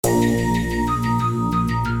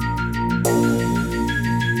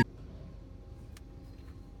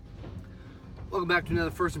back to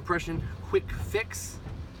another First Impression quick fix.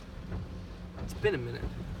 It's been a minute.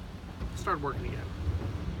 I started working again.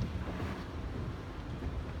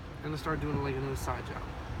 And I started doing like another side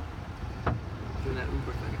job. Doing that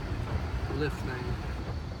Uber thing, Lyft thing.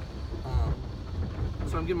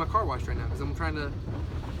 So I'm getting my car washed right now because I'm trying to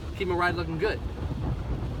keep my ride looking good.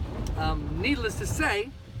 Needless to say,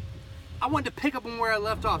 I wanted to pick up on where I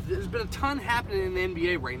left off. There's been a ton happening in the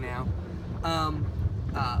NBA right now.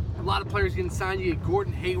 A lot of players getting signed. You get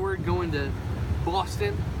Gordon Hayward going to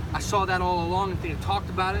Boston. I saw that all along. I think I talked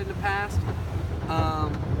about it in the past.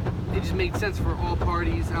 It just made sense for all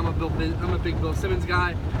parties. I'm a big Bill Simmons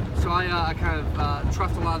guy, so I kind of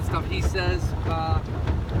trust a lot of stuff he says.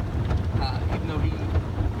 Even though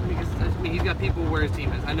he's got people where his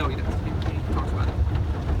team is. I know he does. He talks about it.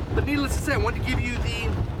 But needless to say, I wanted to give you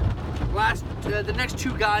the next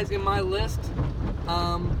two guys in my list.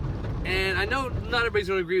 And I know not everybody's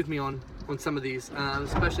going to agree with me on some of these,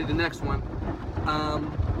 especially the next one.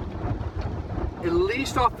 At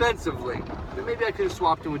least offensively, maybe I could have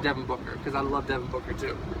swapped him with Devin Booker because I love Devin Booker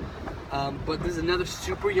too. But this is another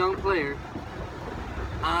super young player.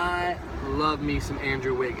 I love me some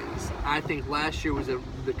Andrew Wiggins. I think last year was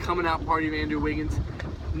the coming out party of Andrew Wiggins.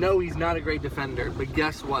 No, he's not a great defender, but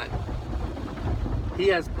guess what? He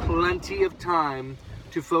has plenty of time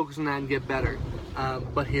to focus on that and get better.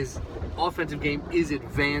 But his offensive game is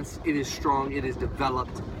advanced, it is strong, it is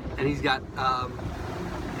developed, and he's got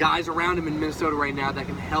guys around him in Minnesota right now that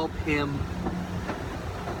can help him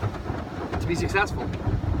to be successful.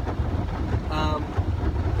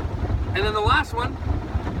 And then the last one,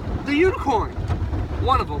 the unicorn.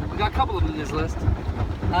 One of them. We got a couple of them in this list.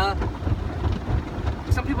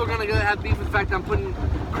 Some people are going to have beef with the fact that I'm putting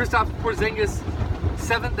Kristaps Porzingis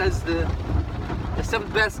 7th as the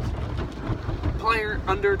 7th best player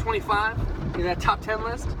under 25 in that top 10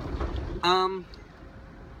 list.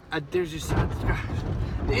 There's just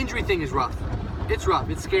the injury thing is rough. It's rough.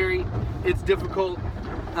 It's scary. It's difficult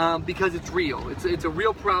because it's real. It's a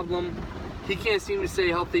real problem. He can't seem to stay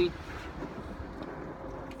healthy,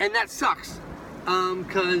 and that sucks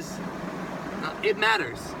because it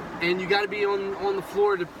matters. And you got to be on the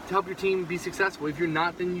floor to help your team be successful. If you're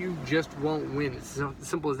not, then you just won't win. It's as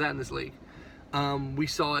simple as that in this league. We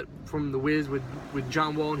saw it from the Wiz with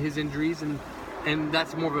John Wall and his injuries, and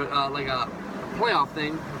that's more of a playoff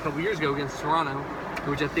thing a couple years ago against Toronto,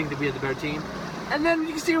 which I think that we had the better team. And then you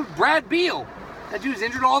can see with Brad Beal. That dude's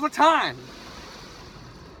injured all the time.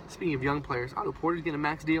 Speaking of young players, Otto Porter's getting a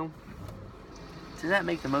max deal. Does that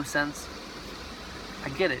make the most sense? I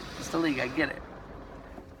get it. It's the league. I get it.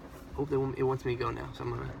 Hope it wants me to go now, so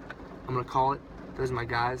I'm gonna call it. Those are my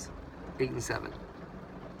guys. 8-7.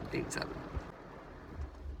 8-7.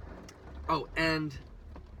 Oh, and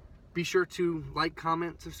be sure to like,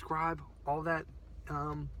 comment, subscribe, all that.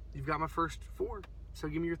 You've got my first 4, so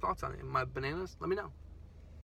give me your thoughts on it. My bananas, let me know.